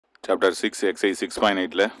Chapter 6 exercise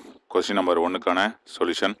 6.8ல question number 1க்கான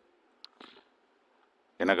solution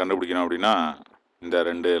என்ன கண்டுபிடிக்கணும் அப்படின்னா, இந்த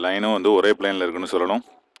ரெண்டு லைனும் வந்து ஒரே பிளேனில் இருக்குன்னு சொல்லணும்.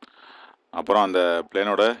 அப்புறம் அந்த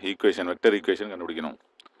பிளேனோட ஈக்குவேஷன், வெக்டர் ஈக்குவேஷன் கண்டுபிடிக்கணும்.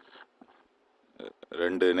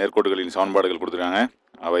 ரெண்டு நேர்கோட்டுகளின் சமன்பாடுகள் கொடுத்துருக்காங்க.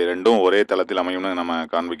 அவை ரெண்டும் ஒரே தளத்தில் அமையும்னு நம்ம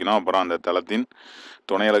காண்பிக்கணும். அப்புறம் அந்த தளத்தின்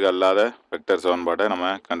துணையலகு அல்லாத வெக்டர் சமன்பாட்டை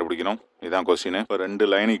நம்ம கண்டுபிடிக்கணும். இதுதான் கொஸ்டின். இப்போ ரெண்டு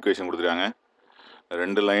லைன் ஈக்குவேஷன் கொடுத்துருக்காங்க.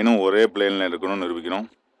 ரெண்டு லைனும் ஒரே பிளேனில் இருக்கணும்னு நிரூபிக்கணும்.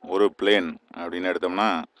 ஒரு பிளேன் அப்படின்னு எடுத்தோம்னா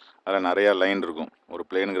அதில் நிறையா லைன் இருக்கும். ஒரு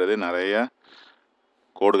பிளேனுங்கிறது நிறைய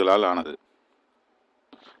கோடுகளால் ஆனது.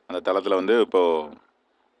 அந்த தளத்தில் வந்து இப்போது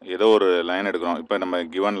ஏதோ ஒரு லைன் எடுக்கிறோம். இப்போ நம்ம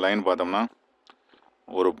கிவன் லைன் பார்த்தோம்னா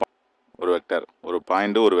ஒரு வெக்டர், ஒரு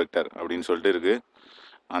பாயிண்ட்டு, ஒரு வெக்டர் அப்படின்னு சொல்லிட்டு இருக்குது.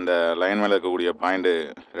 அந்த லைன் மேலே இருக்கக்கூடிய பாயிண்ட்டு,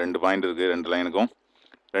 ரெண்டு பாயிண்ட் இருக்குது. ரெண்டு லைனுக்கும்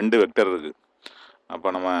ரெண்டு வெக்டர் இருக்குது. அப்போ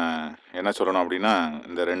நம்ம என்ன சொல்லணும் அப்படின்னா,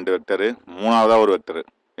 இந்த ரெண்டு வெக்டரு மூணாவதாக ஒரு வெக்டரு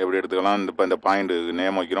எப்படி எடுத்துக்கலாம். இப்போ இந்த பாயிண்ட்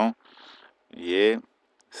நேம் வைக்கிறோம்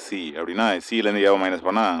ஏசி அப்படின்னா, சிலேருந்து ஏவை மைனஸ்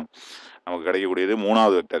பண்ணால் நமக்கு கிடைக்கக்கூடியது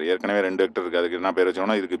மூணாவது வெக்டர். ஏற்கனவே ரெண்டு வெக்டர் இருக்குது. அதுக்கு என்ன பேர்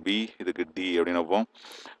வச்சோம்னா, இதுக்கு பி, இதுக்கு டி அப்படின்னு வைப்போம்.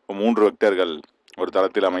 இப்போ மூன்று வெக்டர்கள் ஒரு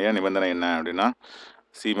தளத்தில் அமைய நிபந்தனை என்ன அப்படின்னா,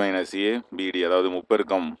 சி மைனஸ் ஏ பிடி, அதாவது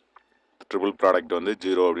முப்பெருக்கம் ட்ரிபிள் ப்ராடக்ட் வந்து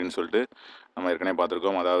 0 அப்படின்னு சொல்லிட்டு நம்ம ஏற்கனவே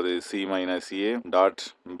பார்த்துருக்கோம். அதாவது C minus A dot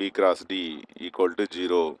B cross D equal to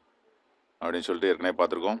 0 அப்படின்னு சொல்லிட்டு ஏற்கனவே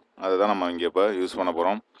பார்த்துருக்கோம். அதை தான் நம்ம இங்கே இப்போ யூஸ் பண்ண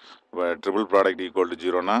போகிறோம். இப்போ ட்ரிபிள் ப்ராடக்ட் ஈக்குவல் டு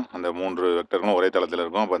 0னா அந்த மூன்று வெக்டர்களும் ஒரே தளத்தில்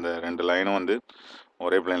இருக்கும். அப்போ அந்த ரெண்டு லைனும் வந்து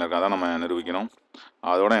ஒரே பிளேனில் இருக்கா தான் நம்ம நிரூபிக்கணும்.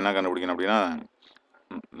 அதோட என்ன கண்டுபிடிக்கணும் அப்படின்னா,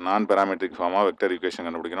 நான் பேராமெட்ரிக் ஃபார்மாக வெக்டர் ஈக்குவேஷன்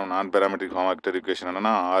கண்டுபிடிக்கணும். நான் பேராமெட்ரிக் ஃபார்மாக வெக்டர் ஈக்குவேஷன்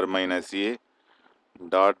என்னென்னா R minus A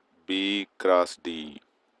dot B cross D.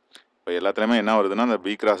 இப்போ எல்லாத்துலேயுமே என்ன வருதுன்னா, அந்த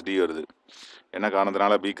பி கிராஸ் டி வருது. என்ன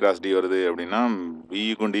காரணத்தினால பி கிராஸ் டி வருது அப்படின்னா,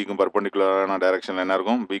 பிக்கும் டிக்கும் பர்பண்டிகுலரான டைரக்ஷனில் என்ன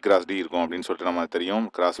இருக்கும், பி கிராஸ் டி இருக்கும் அப்படின்னு சொல்லிட்டு நம்ம தெரியும்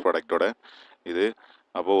கிராஸ் ப்ராடக்டோட இது.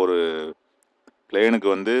 அப்போது ஒரு பிளேனுக்கு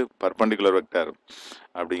வந்து பர்பண்டிகுலர் வெக்டர்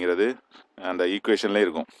அப்படிங்கிறது அந்த ஈக்குவேஷன்லேயே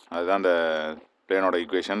இருக்கும். அதுதான் அந்த பிளேனோட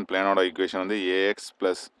ஈக்குவேஷன். பிளேனோட ஈக்குவேஷன் வந்து ax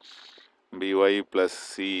plus BY plus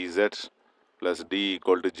CZ plus D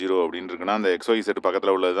equal to 0 அப்படின்னு இருக்குன்னா, அந்த எக்ஸ்ஒய்செட்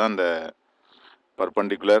பக்கத்தில் உள்ளது தான் அந்த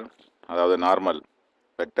பர்பண்டிகுலர், அதாவது நார்மல்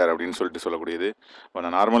வெக்டர் அப்படின்னு சொல்லிட்டு சொல்லக்கூடியது. இப்போ அந்த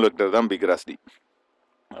நார்மல் வெக்டர் தான் பி கிராஸ் டி.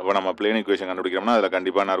 அப்போ நம்ம பிளேன் ஈக்குவேஷன் கண்டுபிடிக்கிறோம்னா அதில்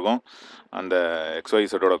கண்டிப்பாக என்ன இருக்கும், அந்த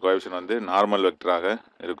எக்ஸ்ஒய்செட்டோட கோஎஃபிஷியன்ட் வந்து நார்மல் வெக்டராக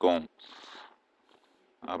இருக்கும்.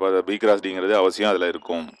 அப்போ அது பி கிராஸ் டிங்கிறது அவசியம் அதில்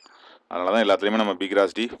இருக்கும். அதனால தான் எல்லாத்துலேயுமே நம்ம B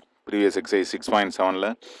cross D previous exercise 6.7ல்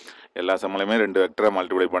எல்லா சம்மலையுமே ரெண்டு வெக்டரை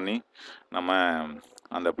மல்டிப்ளை பண்ணி நம்ம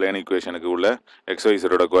அந்த பிளேன் ஈக்குவேஷனுக்கு உள்ள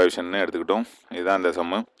எக்ஸ்ஒய்செட்டோட கோஎஃபிஷியன்ட்னு எடுத்துக்கிட்டோம். இதுதான் அந்த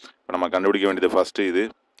சம்மு. இப்போ நம்ம கண்டுபிடிக்க வேண்டியது ஃபஸ்ட்டு இது.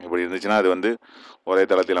 இப்படி இருந்துச்சுன்னா அது வந்து ஒரே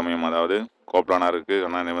தளத்தில் அமையும், அதாவது கோப்ளானாருக்கு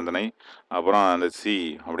நிபந்தனை. அப்புறம் அந்த சி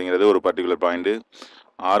அப்படிங்கிறது ஒரு particular point.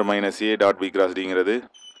 R minus A dot B cross டிங்கிறது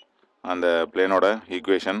அந்த பிளேனோட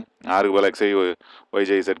ஈக்குவேஷன். ஆருக்கு பதில் எக்ஸ்ஐ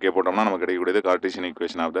ஒய்ஜே இசட்கே போட்டோம்னா நமக்கு கிடைக்கக்கூடியது Cartesian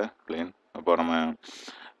equation of the plane. அப்போ நம்ம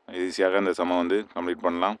ஈஸியாக இந்த சம்மை வந்து கம்ப்ளீட்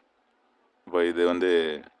பண்ணலாம். இப்போ இது வந்து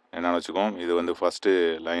என்னென்னு வச்சுக்கோம், இது வந்து ஃபஸ்ட்டு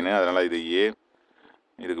லைனு, அதனால் இது ஏ,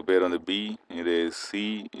 இதுக்கு பேர் வந்து பி, இது சி,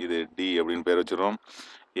 இது டி அப்படின்னு பேர் வச்சுருவோம்.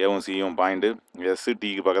 ஏவும் சியும் பாயிண்ட்டு, எஸ்ஸு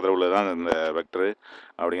டிக்கு பக்கத்தில் உள்ளது தான் இந்த வெக்டரு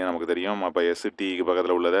அப்படிங்க நமக்கு தெரியும். அப்போ எஸ்ஸு டிக்கு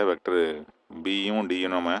பக்கத்தில் உள்ளதை வெக்டரு பியும்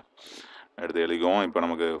டியும் நம்ம எடுத்து எழுதிக்குவோம். இப்போ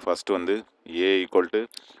நமக்கு ஃபஸ்ட்டு வந்து ஏ ஈக்குவல் டு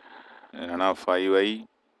என்னென்னா 5i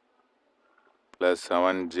plus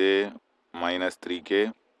 7j minus 3k.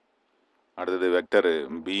 அடுத்தது வெக்டரு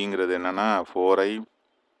பிங்கிறது என்னென்னா 4i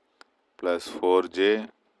plus 4j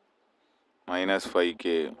minus 5k.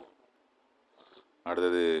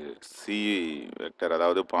 அடுத்தது சி வெக்டர்,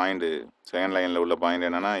 அதாவது பாயிண்ட்டு செகண்ட் லைனில் உள்ள பாயிண்ட்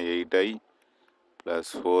என்னென்னா 8i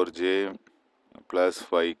plus 4j plus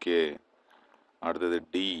 5k. அடுத்தது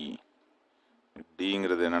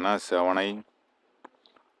டிங்கிறது என்னென்னா 7i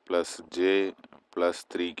plus j plus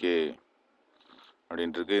 3k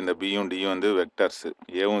அப்படின்ட்டு இருக்குது. இந்த பியும் டியும் வந்து வெக்டர்ஸு,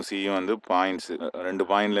 ஏவும் சியும் வந்து பாயிண்ட்ஸு. ரெண்டு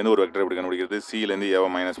பாயிண்ட்லேருந்து ஒரு வெக்டர் எப்படி கண்டுபிடிக்கிறது, சிலேருந்து ஏவை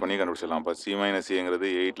மைனஸ் பண்ணி கண்டுபிடிச்சிடலாம். அப்போ சி மைனஸ் ஏங்கிறது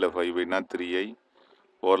 8ல் 5 போயிட்டுனா 3i,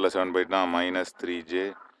 4ல் 7 போயிட்டுனா மைனஸ் 3j,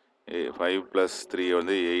 5 ப்ளஸ் 3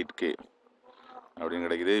 வந்து 8k அப்படின்னு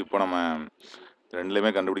கிடைக்குது. இப்போ நம்ம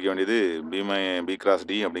ரெண்டுலேயுமே கண்டுபிடிக்க வேண்டியது பி கிராஸ்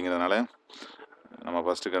டி அப்படிங்கிறதுனால நம்ம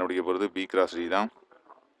ஃபஸ்ட்டு கண்டுபிடிக்க போகிறது பி கிராஸ் டி தான்.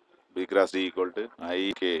 B cross D equal to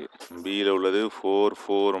ஐகே. பியில் உள்ளது 4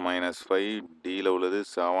 4 மைனஸ் 5, டியில் உள்ளது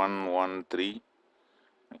 7 1 3.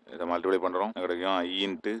 இதை மல்டிப்ளை பண்ணுறோம், கிடைக்கும் ஐ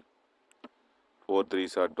இன்ட்டு 4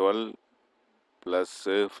 3s are 12 ப்ளஸ்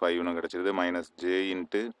 5னு கிடச்சிருது, minus J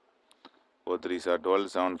into 4 3s are 12,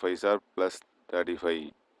 7 5s are plus 35.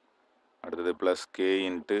 அடுத்தது plus K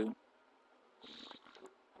into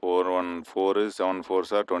 4 1 4, 7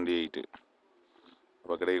 4s are 28.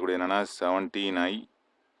 இப்போ கிடைக்கக்கூடிய என்னென்னா 17i,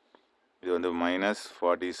 இது வந்து மைனஸ்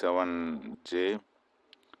 47j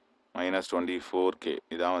 -24k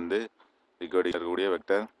இதான் வந்து ஈக்குவேட்டில் இருக்கக்கூடிய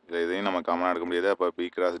வெக்டர். இதையும் நம்ம காமனாக எடுக்க முடியாது. அப்போ பி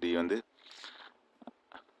கிராஸ் டி வந்து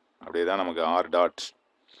அப்படியே தான் நமக்கு ஆர் டாட்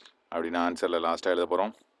அப்படின்னு ஆன்சரில் லாஸ்ட்டாக எழுத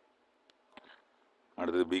போகிறோம்.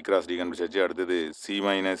 அடுத்தது பி கிராஸ் டி கண்டுபிடிச்சாச்சு. அடுத்தது சி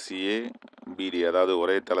மைனஸ் சிஏ பிடி, அதாவது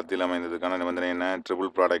ஒரே தளத்தில் அமைந்ததுக்கான நிபந்தனை என்ன? Triple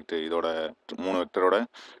product. இதோட 3 வெக்டரோட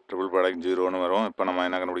ட்ரிபிள் ப்ராடக்ட் 0ன்னு வரும். இப்போ நம்ம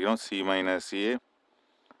என்ன கண்டுபிடிக்கிறோம்? சி மைனஸ் சிஏ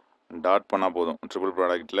டாட் பண்ணால் போதும். ட்ரிபிள்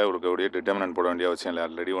ப்ராடக்ட்டில் இருக்கக்கூடிய டிட்டர்மினன்ட் போட வேண்டிய அவசியம் இல்லை,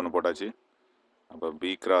 ஆல்ரெடி ஒன்று போட்டாச்சு. அப்போ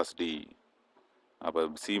பி கிராஸ் டி, அப்போ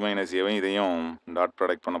சி மைனஸ் ஏவையும் இதையும் டாட்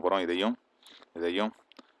ப்ராடக்ட் பண்ண போகிறோம், இதையும் இதையும்.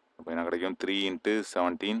 அப்போ என்ன கிடைக்கும்? 3 ×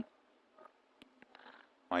 17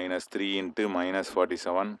 minus 3 into minus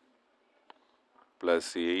 47 plus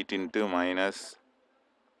 8 into minus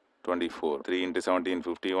 24. 3 into 17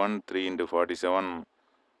 51, 3 into 47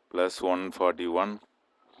 plus 141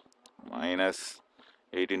 minus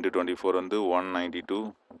 8 into 24 வந்து 192.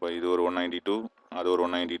 அப்போ இது ஒரு 192, அது ஒரு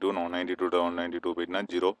 192, 192 to 192 போயிட்டுனா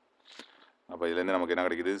 0. அப்போ இதுலேருந்து நமக்கு என்ன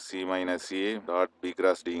கிடைக்குது? C minus A dot B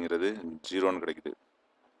cross டிங்கிறது 0ன்னு கிடைக்குது.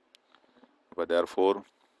 அப்போ தேர்ஃபோர்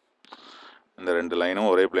இந்த ரெண்டு லைனும்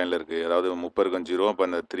ஒரே பிளேனில் இருக்குது, அதாவது 30 × 0. அப்போ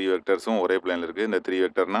இந்த 3 வெக்டர்ஸும் ஒரே பிளேனில் இருக்குது. இந்த 3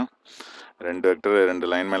 வெக்டர்னால் 2 வெக்டர் 2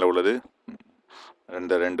 லைன் மேலே உள்ளது,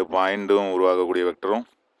 இந்த 2 பாயிண்ட்டும் உருவாகக்கூடிய வெக்டரும்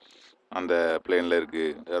அந்த பிளேனில்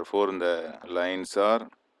இருக்குது. தேர்ஃபோர் இந்த லைன்ஸ் ஆர்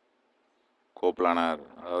கோப்ளானார்,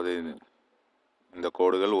 அதாவது இந்த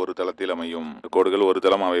கோடுகள் ஒரு தளத்தில் அமையும், கோடுகள் ஒரு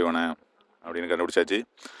தளம் அமைவன அப்படின்னு கண்டுபிடிச்சாச்சு.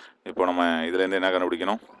 இப்போ நம்ம இதுலேருந்து என்ன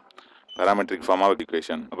கண்டுபிடிக்கணும்? Parametric form of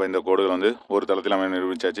equation. அப்போ இந்த கோடுகள் வந்து ஒரு தளத்தில் அமைய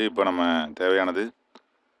நிரூபிச்சாச்சு. இப்போ நம்ம தேவையானது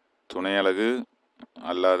துணை அலகு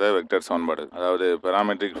அல்லாத வெக்டர் சமன்பாடு, அதாவது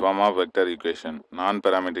parametric form of vector equation, நான்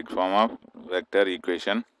parametric form of vector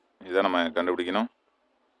equation. இதை நம்ம கண்டுபிடிக்கணும்.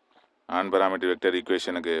 நான் பேராமெட்ரிக் வெக்டர்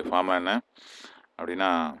ஈக்குவேஷனுக்கு ஃபார்முலா என்ன அப்படின்னா,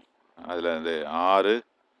 அதில் இந்த 6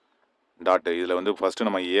 டாட்டு, இதில் வந்து ஃபஸ்ட்டு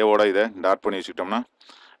நம்ம ஏவோட இதை டாட் பண்ணி வச்சுக்கிட்டோம்னா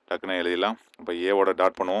டக்குன்னு எழுதிடலாம். இப்போ ஏவோட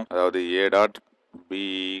டாட் பண்ணுவோம், அதாவது A dot B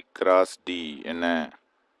cross D என்ன?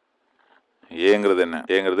 ஏங்கிறது என்ன?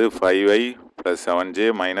 ஏங்கிறது 5i + 7j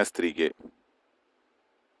 - 3k.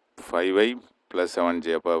 5i + 7j,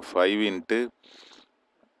 அப்போ 5 ×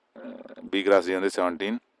 பி கிராஸ் டி வந்து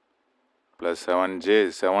 17 + 7j,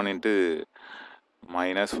 7 ×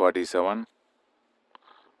 -47,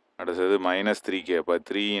 அடுத்தது -3k, அப்போ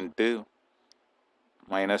 3 ×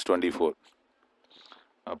 -24.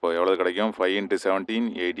 அப்போ எவ்வளோ கிடைக்கும்? 5 × 17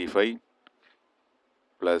 85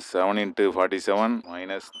 plus 7 × 47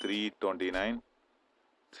 minus 329,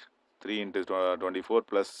 3 × 24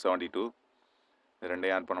 plus 72.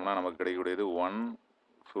 ரெண்டையும் ஆட் பண்ணோம்னா நமக்கு கிடைக்கக்கூடியது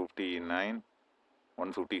 159,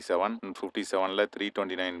 157. 157ல்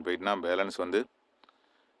 329 போயிட்டுனா பேலன்ஸ் வந்து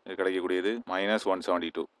கிடைக்கக்கூடியது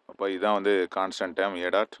 -172. அப்போ இதுதான் வந்து constant term A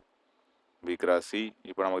dot B cross C.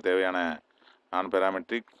 இப்போ நமக்கு தேவையான நான்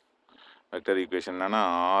பேராமெட்ரிக் வெக்டர் ஈக்குவேஷன் என்னன்னா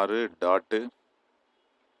 6 டாட்டு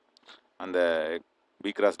அந்த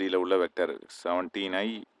பி கிராஸ் டியில் உள்ள வெக்டர் 17i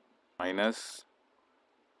 -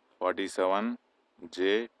 47j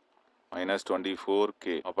 - 24k,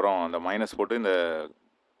 அப்புறம் அந்த மைனஸ் போட்டு இந்த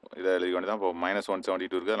இதை எழுதி வேண்டியதான். இப்போ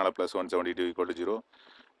 -172 இருக்குது, அதனால் +172 = 0.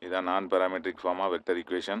 இதுதான் நான் parametric form of vector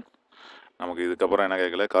equation. நமக்கு இதுக்கப்புறம் என்ன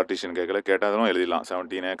கேட்கல? கார்ட்டீசியன் கேட்கல, கேட்டாலும் எழுதிடலாம்.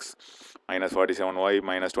 17x - 47y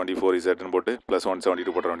 - 24z போட்டு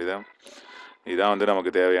 +172 போட்ட வேண்டியதான். இதுதான் வந்து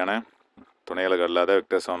நமக்கு தேவையான துணை அலகு அல்லாத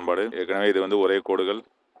வெக்டர் சமன்பாடு. ஏற்கனவே இது வந்து ஒரே கோடுகள்,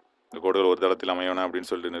 இந்த கோடுகள் ஒரு தளத்தில் அமையணும் அப்படின்னு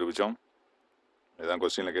சொல்லிட்டு நிரூபித்தோம். இதுதான்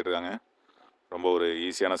கொஸ்டினில் கேட்டிருக்காங்க. ரொம்ப ஒரு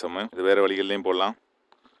ஈஸியான சம்மு. இது வேறு வழிகள்லையும் போடலாம்,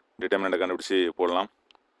 டிட்டர்மினண்ட்டை கண்டுபிடிச்சி போடலாம்.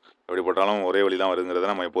 எப்படி போட்டாலும் ஒரே வழி தான் வருங்கிறத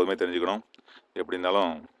நம்ம எப்போதுமே தெரிஞ்சுக்கணும். எப்படி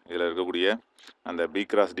இருந்தாலும் இதில் இருக்கக்கூடிய அந்த பி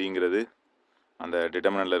கிராஸ் டிங்கிறது அந்த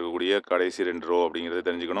டிட்டர்மினண்ட்டில் இருக்கக்கூடிய கடைசி 2 ரோ அப்படிங்கிறத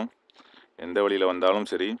தெரிஞ்சுக்கணும். எந்த வழியில் வந்தாலும்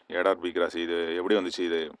சரி, ஏ டாட் பி கிராஸ் இது எப்படி வந்துச்சு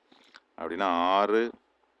இது அப்படின்னா 6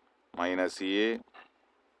 - a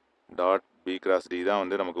dot B cross D தான்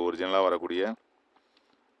வந்து நமக்கு ஒரிஜினலாக வரக்கூடிய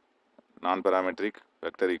நான் பேராமெட்ரிக்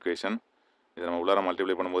வெக்டர் ஈக்குவேஷன். இதை நம்ம உள்ளார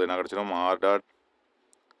மல்டிப்ளை பண்ணும்போது என்ன கிடச்சிடும்? R dot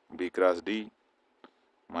B cross D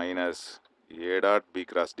minus A dot B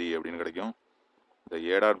cross D அப்படின்னு கிடைக்கும். இந்த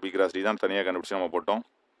A dot B cross D தான் தனியாக கண்டுபிடிச்சி நம்ம போட்டோம்.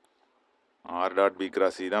 R dot B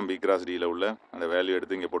cross D தான் பி கிராஸ் டியில் உள்ள அந்த வேல்யூ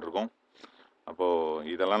எடுத்து இங்கே போட்டிருக்கோம். அப்போது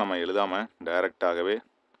இதெல்லாம் நம்ம எழுதாமல் டைரெக்டாகவே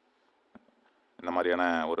இந்த மாதிரியான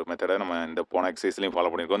ஒரு மெத்தடை நம்ம இந்த போன எக்ஸசைஸ்லையும் ஃபாலோ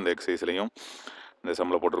பண்ணியிருக்கோம், இந்த எக்ஸசைஸ்லையும் இந்த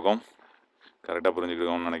சம்மில் போட்டிருக்கோம். கரெக்டாக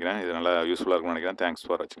புரிஞ்சுக்கிட்டோம்னு நினைக்கிறேன். இது நல்லா யூஸ்ஃபுல்லாக இருக்கும்னு நினைக்கிறேன். தேங்க்ஸ்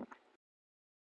ஃபார் வாட்சிங்.